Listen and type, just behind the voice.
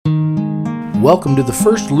and welcome to the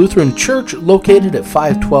First Lutheran Church located at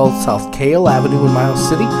 512 South Kale Avenue in Miles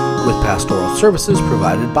City with pastoral services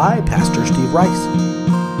provided by Pastor Steve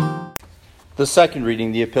Rice. The second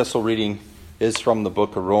reading, the epistle reading, is from the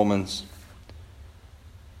book of Romans.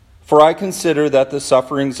 For I consider that the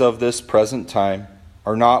sufferings of this present time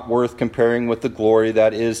are not worth comparing with the glory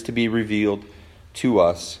that is to be revealed to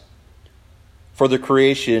us. For the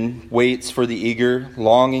creation waits for the eager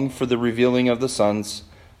longing for the revealing of the sons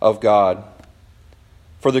of God.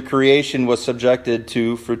 For the creation was subjected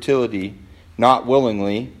to futility, not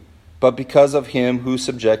willingly, but because of him who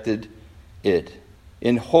subjected it,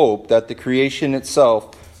 in hope that the creation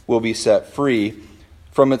itself will be set free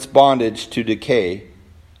from its bondage to decay,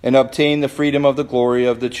 and obtain the freedom of the glory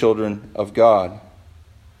of the children of God.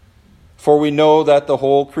 For we know that the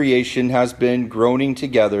whole creation has been groaning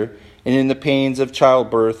together and in the pains of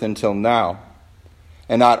childbirth until now.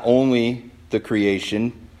 And not only the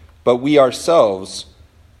creation, but we ourselves,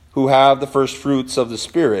 who have the first fruits of the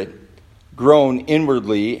Spirit, groan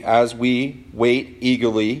inwardly as we wait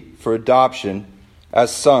eagerly for adoption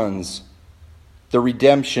as sons, the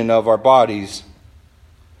redemption of our bodies.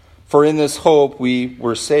 For in this hope we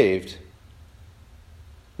were saved.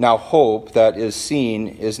 Now hope that is seen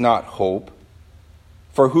is not hope,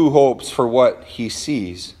 for who hopes for what he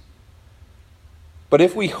sees? But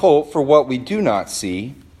if we hope for what we do not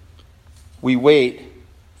see, we wait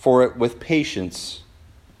for it with patience.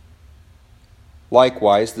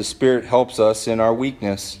 Likewise, the Spirit helps us in our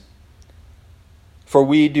weakness. For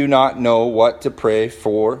we do not know what to pray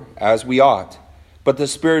for as we ought, but the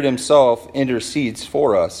Spirit himself intercedes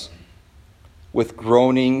for us with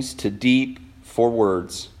groanings too deep for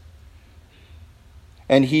words.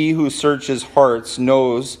 And he who searches hearts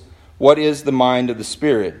knows what is the mind of the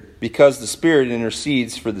Spirit, because the Spirit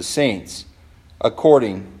intercedes for the saints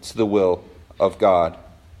according to the will of God.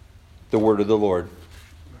 The word of the Lord.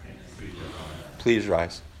 Please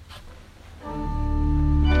rise.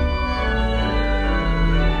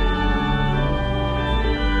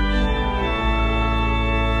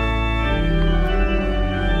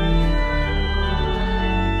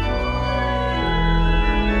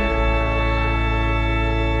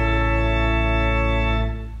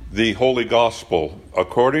 The Holy Gospel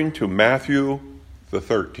according to Matthew, the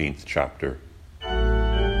 13th chapter.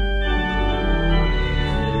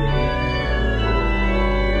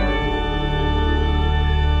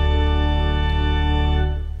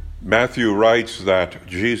 Matthew writes that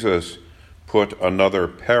Jesus put another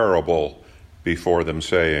parable before them,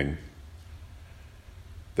 saying,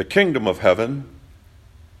 "The kingdom of heaven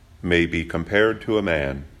may be compared to a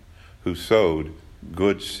man who sowed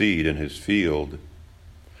good seed in his field.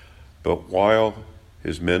 But while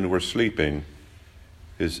his men were sleeping,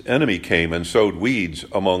 his enemy came and sowed weeds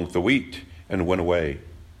among the wheat and went away.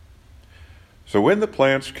 So when the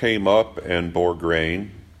plants came up and bore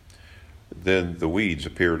grain, then the weeds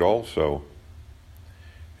appeared also.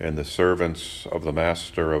 And the servants of the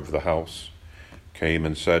master of the house came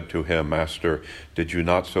and said to him, 'Master, did you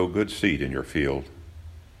not sow good seed in your field?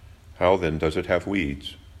 How then does it have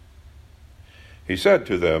weeds?' He said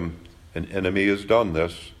to them, 'An enemy has done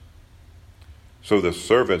this.' So the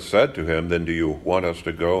servant said to him, 'Then do you want us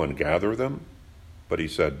to go and gather them?' But he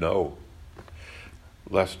said, 'No,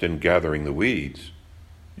 lest in gathering the weeds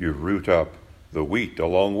you root up the wheat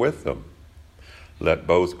along with them. Let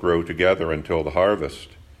both grow together until the harvest,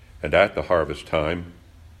 and at the harvest time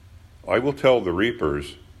I will tell the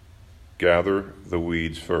reapers, gather the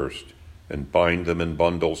weeds first and bind them in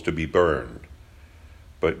bundles to be burned,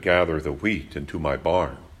 but gather the wheat into my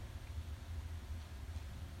barn.'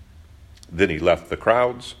 Then he left the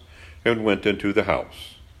crowds and went into the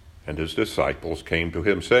house, and his disciples came to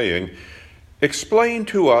him, saying, 'Explain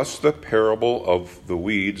to us the parable of the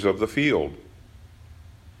weeds of the field.'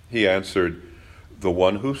 He answered, 'The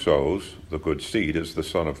one who sows the good seed is the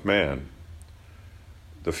Son of Man.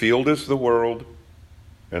 The field is the world,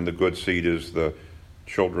 and the good seed is the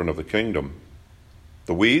children of the kingdom.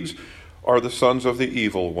 The weeds are the sons of the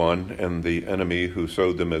evil one, and the enemy who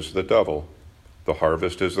sowed them is the devil. The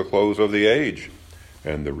harvest is the close of the age,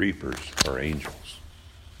 and the reapers are angels.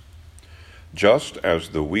 Just as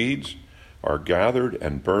the weeds are gathered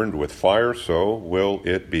and burned with fire, so will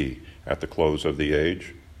it be at the close of the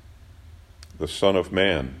age. The Son of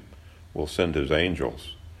Man will send his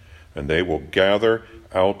angels, and they will gather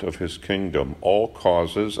out of his kingdom all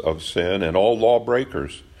causes of sin and all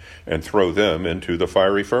lawbreakers, and throw them into the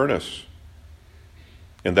fiery furnace.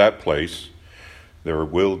 In that place there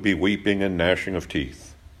will be weeping and gnashing of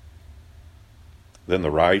teeth. Then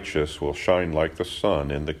the righteous will shine like the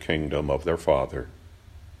sun in the kingdom of their Father.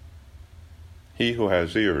 He who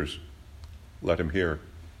has ears, Let him hear.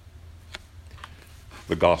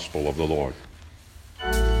 The Gospel of the Lord.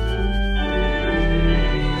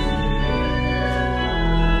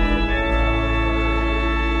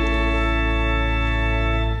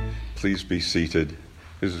 Please be seated.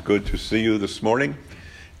 It is good to see you this morning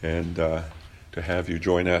and to have you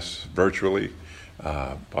join us virtually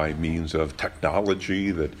by means of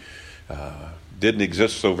technology that didn't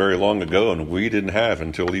exist so very long ago, and we didn't have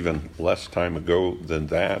until even less time ago than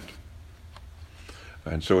that.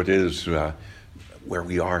 And so it is where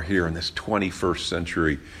we are here in this 21st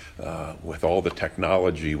century with all the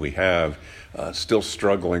technology we have, still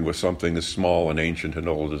struggling with something as small and ancient and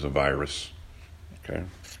old as a virus. Okay,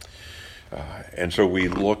 and so we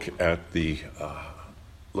look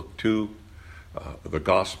to the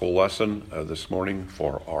gospel lesson this morning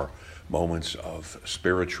for our moments of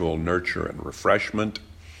spiritual nurture and refreshment.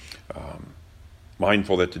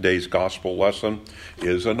 Mindful that today's gospel lesson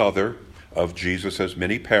is another of Jesus'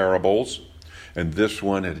 many parables, and this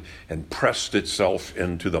one had impressed itself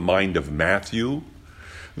into the mind of Matthew,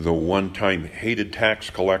 the one-time hated tax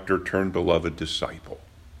collector turned beloved disciple.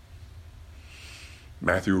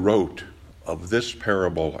 Matthew wrote of this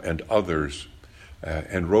parable and others,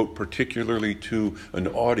 and wrote particularly to an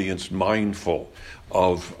audience mindful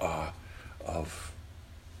of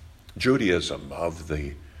Judaism, of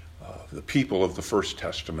the people of the First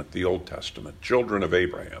Testament, the Old Testament, children of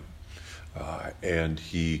Abraham. And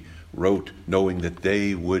he wrote knowing that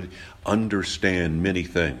they would understand many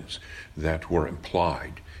things that were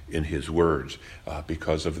implied in his words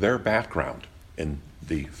because of their background in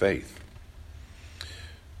the faith.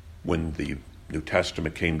 When the New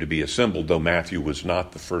Testament came to be assembled, though Matthew was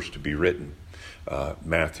not the first to be written,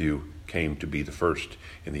 Matthew came to be the first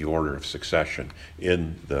in the order of succession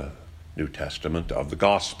in the New Testament of the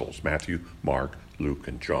Gospels: Matthew, Mark, Luke,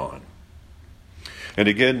 and John. And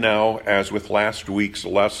again now, as with last week's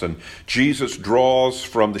lesson, Jesus draws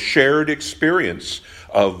from the shared experience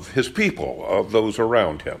of his people, of those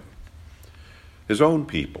around him, his own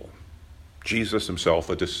people. Jesus himself,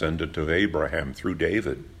 a descendant of Abraham through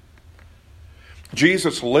David.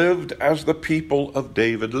 Jesus lived as the people of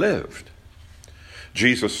David lived.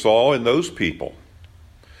 Jesus saw in those people,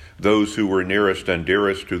 those who were nearest and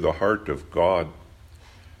dearest to the heart of God,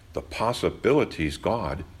 the possibilities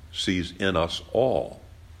God sees in us all.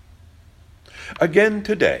 Again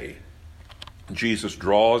today, Jesus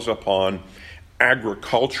draws upon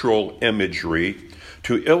agricultural imagery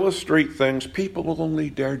to illustrate things people will only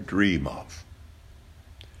dare dream of.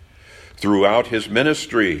 Throughout his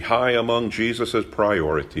ministry, high among Jesus'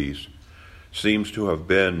 priorities seems to have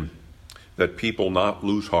been that people not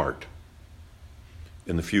lose heart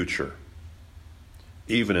in the future,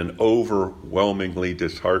 even in overwhelmingly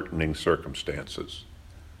disheartening circumstances.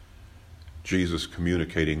 Jesus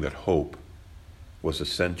communicating that hope was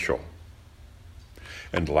essential.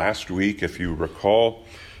 And last week, if you recall,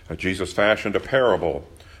 Jesus fashioned a parable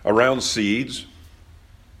around seeds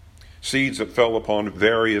that fell upon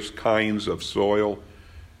various kinds of soil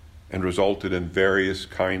and resulted in various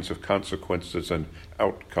kinds of consequences and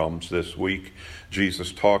outcomes. This week,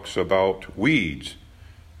 Jesus talks about weeds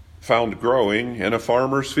found growing in a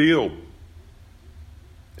farmer's field.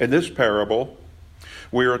 In this parable,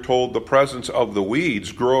 we are told the presence of the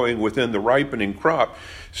weeds growing within the ripening crop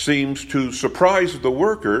seems to surprise the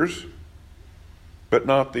workers, but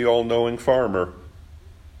not the all-knowing farmer.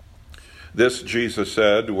 This, Jesus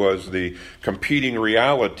said, was the competing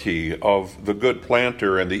reality of the good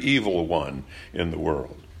planter and the evil one in the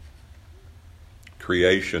world.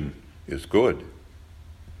 Creation is good.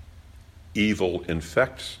 Evil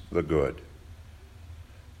infects the good.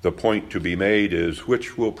 The point to be made is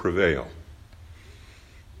which will prevail?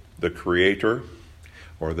 The Creator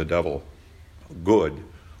or the devil? Good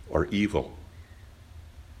or evil?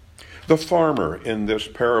 The farmer in this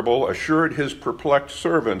parable assured his perplexed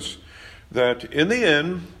servants that in the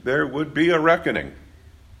end there would be a reckoning.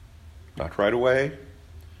 Not right away,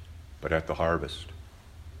 but at the harvest.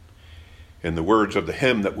 In the words of the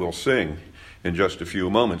hymn that we'll sing in just a few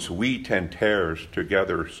moments, wheat and tares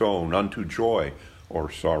together sown, unto joy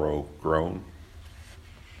or sorrow grown.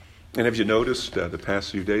 And have you noticed the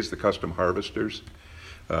past few days the custom harvesters,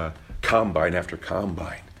 combine after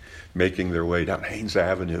combine, making their way down Haynes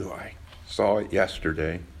Avenue? I saw it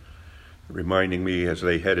yesterday, reminding me as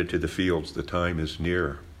they headed to the fields, the time is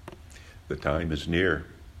near. The time is near.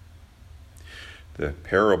 The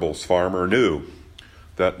parable's farmer knew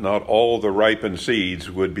that not all the ripened seeds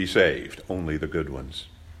would be saved, only the good ones,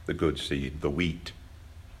 the good seed, the wheat.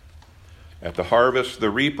 At the harvest, the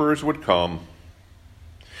reapers would come.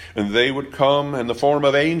 And they would come in the form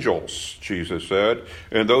of angels, Jesus said,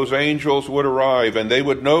 and those angels would arrive, and they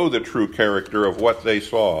would know the true character of what they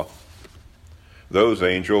saw. Those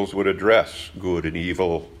angels would address good and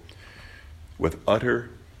evil with utter,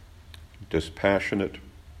 dispassionate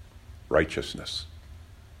righteousness.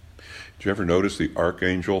 Did you ever notice the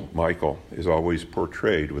archangel Michael is always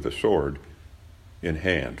portrayed with a sword in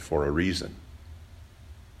hand for a reason?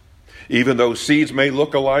 Even though seeds may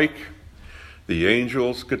look alike, the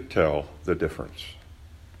angels could tell the difference.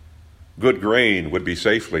 Good grain would be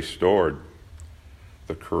safely stored.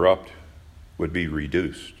 The corrupt would be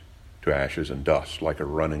reduced to ashes and dust like a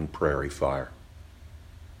running prairie fire.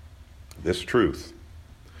 This truth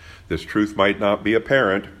might not be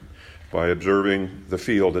apparent by observing the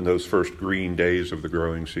field in those first green days of the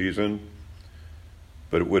growing season,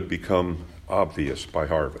 but it would become obvious by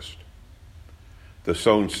harvest. The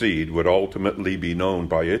sown seed would ultimately be known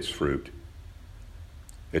by its fruit.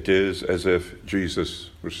 It is as if Jesus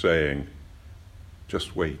was saying,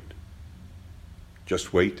 just wait.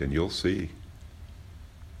 Just wait and you'll see.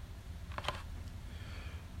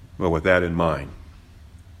 Well, with that in mind,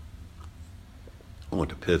 I want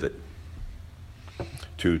to pivot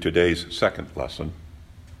to today's second lesson.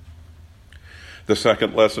 The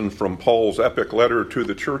second lesson from Paul's epic letter to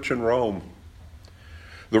the church in Rome.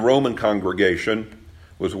 The Roman congregation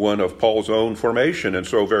was one of Paul's own formation and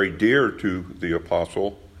so very dear to the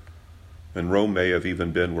apostle. And Rome may have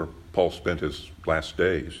even been where Paul spent his last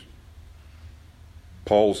days.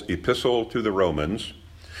 Paul's epistle to the Romans,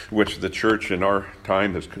 which the church in our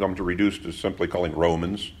time has come to reduce to simply calling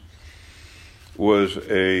Romans, was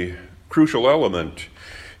a crucial element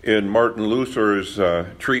in Martin Luther's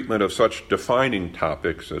treatment of such defining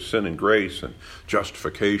topics as sin and grace and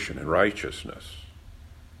justification and righteousness.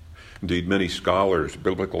 Indeed, many scholars,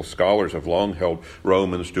 biblical scholars, have long held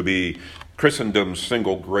Romans to be Christendom's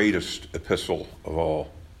single greatest epistle of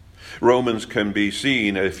all. Romans can be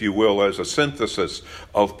seen, if you will, as a synthesis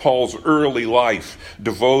of Paul's early life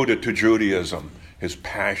devoted to Judaism, his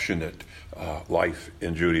passionate life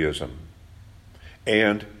in Judaism,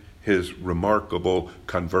 and his remarkable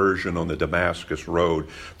conversion on the Damascus Road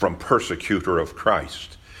from persecutor of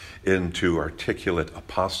Christ into articulate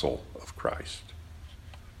apostle of Christ.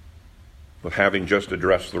 But having just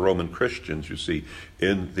addressed the Roman Christians, you see,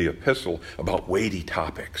 in the epistle about weighty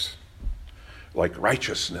topics like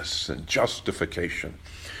righteousness and justification,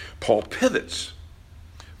 Paul pivots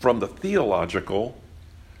from the theological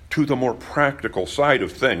to the more practical side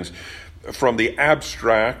of things, from the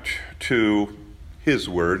abstract to his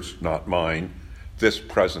words, not mine, this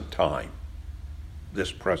present time.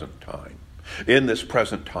 This present time. In this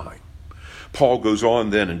present time. Paul goes on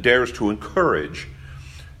then and dares to encourage,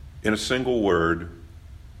 in a single word,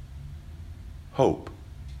 hope.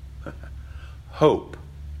 Hope.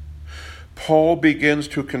 Paul begins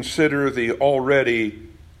to consider the already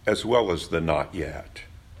as well as the not yet,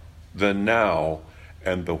 the now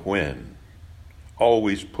and the when,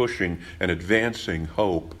 always pushing and advancing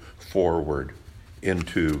hope forward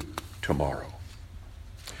into tomorrow.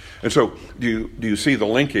 And so, do you see the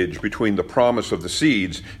linkage between the promise of the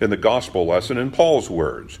seeds in the gospel lesson and Paul's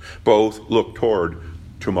words? Both look toward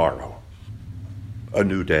tomorrow. A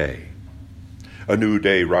new day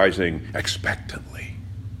rising expectantly,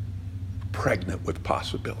 pregnant with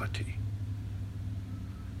possibility.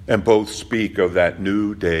 And both speak of that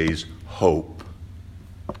new day's hope.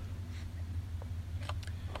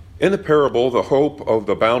 In the parable, the hope of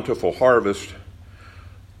the bountiful harvest,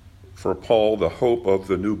 for Paul, the hope of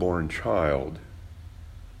the newborn child.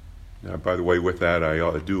 Now, by the way, with that,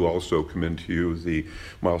 I do also commend to you the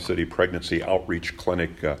Miles City Pregnancy Outreach Clinic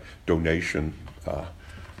donation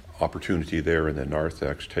opportunity there in the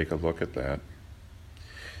narthex. Take a look at that.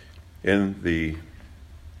 In the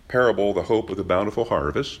parable, the hope of the bountiful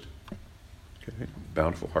harvest,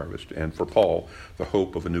 bountiful harvest, and for Paul, the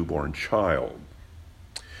hope of a newborn child.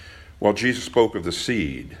 While Jesus spoke of the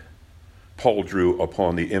seed, Paul drew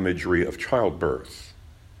upon the imagery of childbirth.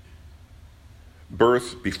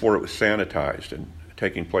 Birth before it was sanitized and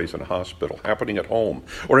taking place in a hospital, happening at home,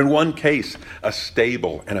 or in one case, a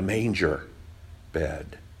stable and a manger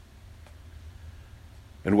bed.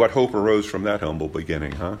 And what hope arose from that humble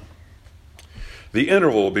beginning, huh? The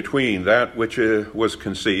interval between that which was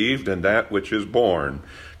conceived and that which is born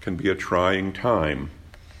can be a trying time,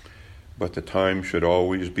 but the time should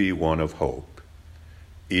always be one of hope,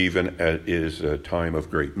 even as it is a time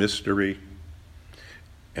of great mystery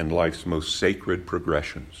and life's most sacred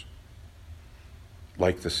progressions,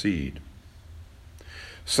 like the seed,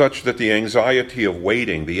 such that the anxiety of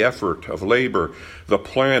waiting, the effort of labor, the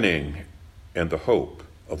planning, and the hope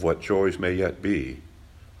of what joys may yet be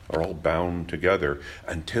are all bound together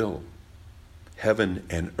until heaven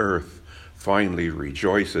and earth finally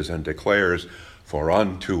rejoices and declares, "For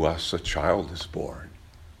unto us a child is born."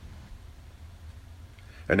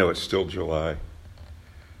 I know it's still July,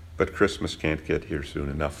 but Christmas can't get here soon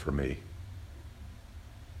enough for me.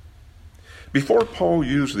 Before Paul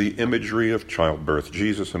used the imagery of childbirth,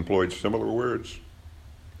 Jesus employed similar words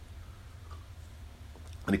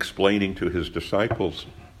in explaining to his disciples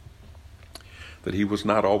that he was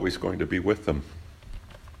not always going to be with them,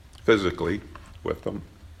 physically with them.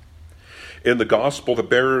 In the gospel that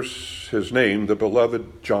bears his name, the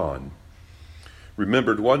beloved John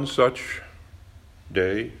remembered one such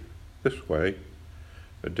day this way,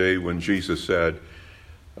 a day when Jesus said,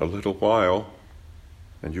 "A little while,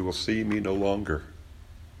 and you will see me no longer.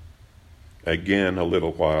 Again, a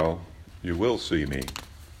little while, you will see me."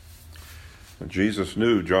 And Jesus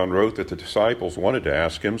knew, John wrote, that the disciples wanted to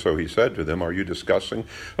ask him, so he said to them, "Are you discussing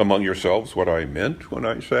among yourselves what I meant when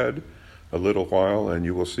I said, 'A little while, and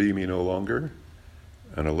you will see me no longer'?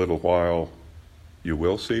 And a little while, you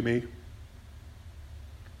will see me?"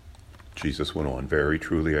 Jesus went on, "Very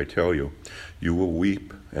truly I tell you, you will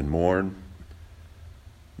weep and mourn,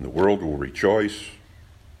 and the world will rejoice.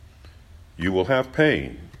 You will have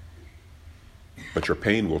pain, but your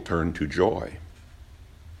pain will turn to joy.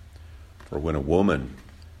 For when a woman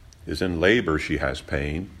is in labor, she has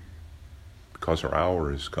pain, because her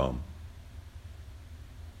hour has come.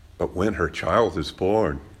 But when her child is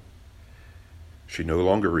born, she no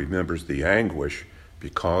longer remembers the anguish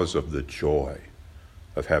because of the joy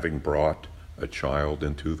of having brought a child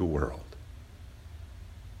into the world.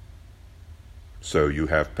 So you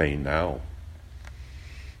have pain now,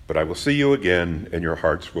 but I will see you again, and your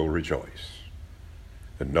hearts will rejoice,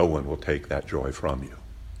 and no one will take that joy from you."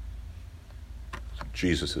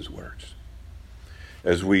 Jesus' words.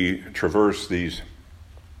 As we traverse these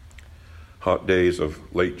hot days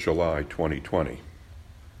of late July 2020,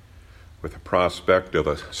 with the prospect of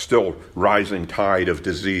a still rising tide of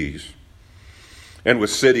disease, and with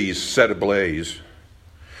cities set ablaze,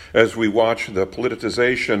 as we watch the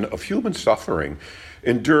politicization of human suffering,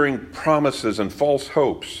 enduring promises and false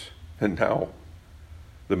hopes, and now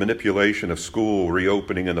the manipulation of school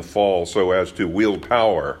reopening in the fall so as to wield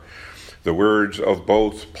power, the words of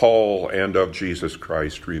both Paul and of Jesus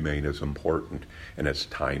Christ remain as important and as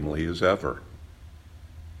timely as ever.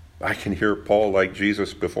 I can hear Paul, like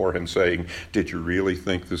Jesus before him, saying, "Did you really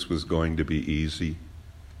think this was going to be easy?"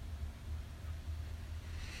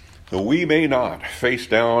 Though we may not face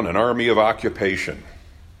down an army of occupation,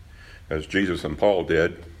 as Jesus and Paul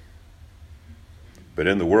did, but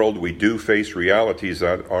in the world we do face realities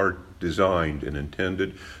that are designed and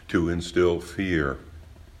intended to instill fear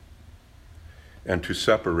and to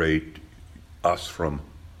separate us from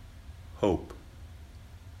hope.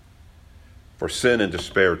 For sin and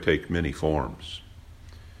despair take many forms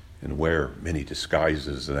and wear many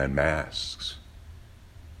disguises and masks.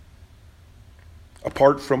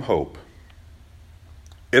 Apart from hope,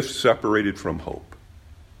 if separated from hope,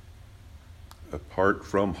 apart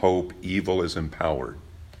from hope, evil is empowered.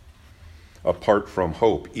 Apart from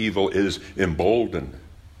hope, evil is emboldened.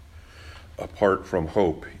 Apart from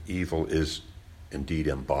hope, evil is indeed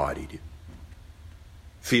embodied.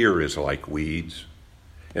 Fear is like weeds,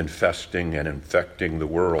 infesting and infecting the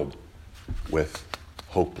world with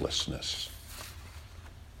hopelessness.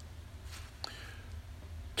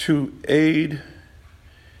 To aid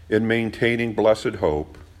in maintaining blessed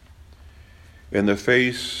hope in the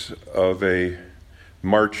face of a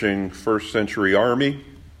marching first century army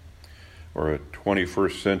or a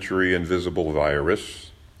 21st century invisible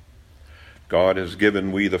virus, God has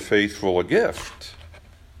given we the faithful a gift.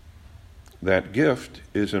 That gift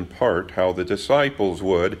is in part how the disciples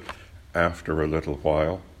would, after a little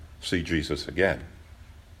while, see Jesus again.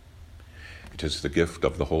 It is the gift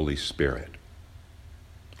of the Holy Spirit,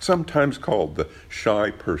 sometimes called the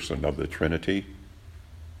shy person of the Trinity,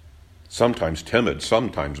 sometimes timid,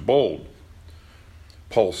 sometimes bold.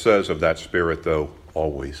 Paul says of that Spirit, though,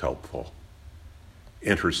 always helpful,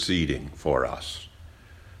 interceding for us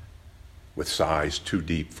with sighs too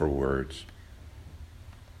deep for words.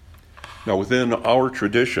 Now, within our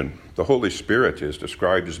tradition, the Holy Spirit is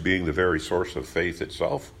described as being the very source of faith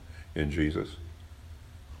itself in Jesus.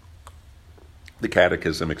 The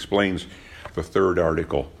Catechism explains the third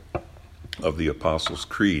article of the Apostles'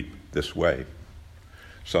 Creed this way.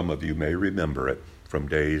 Some of you may remember it from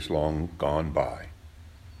days long gone by.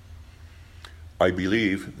 I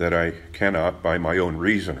believe that I cannot, by my own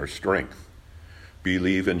reason or strength,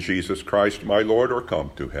 believe in Jesus Christ my Lord or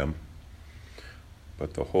come to him.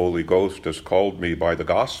 But the Holy Ghost has called me by the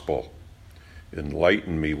gospel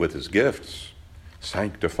enlightened me with his gifts,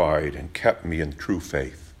 sanctified and kept me in true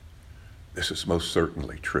faith. This is most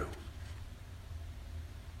certainly true.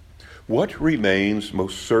 What remains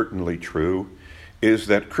most certainly true is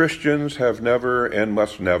that Christians have never and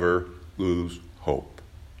must never lose hope.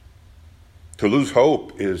 To lose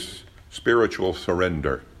hope is spiritual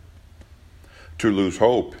surrender. To lose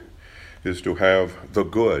hope is to have the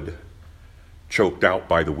good choked out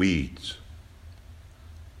by the weeds.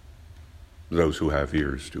 Those who have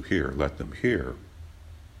ears to hear, let them hear.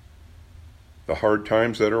 The hard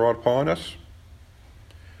times that are upon us,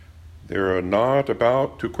 they're not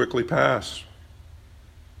about to quickly pass.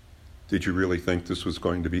 Did you really think this was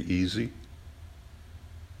going to be easy?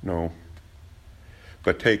 No.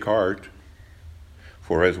 But take heart,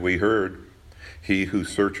 for as we heard, he who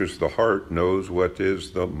searches the heart knows what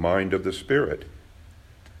is the mind of the Spirit,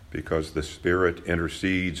 because the Spirit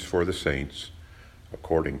intercedes for the saints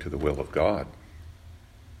according to the will of God.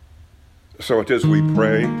 So it is we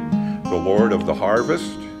pray, the Lord of the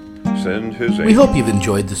harvest, send his angels. We hope you've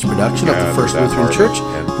enjoyed this production of the First Lutheran Church.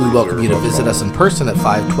 We welcome you to visit us in person at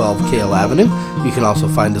 512 Kale Avenue. You can also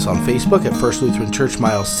find us on Facebook at First Lutheran Church,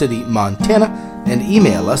 Miles City, Montana, and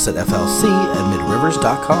email us at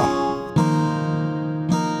flc@midrivers.com.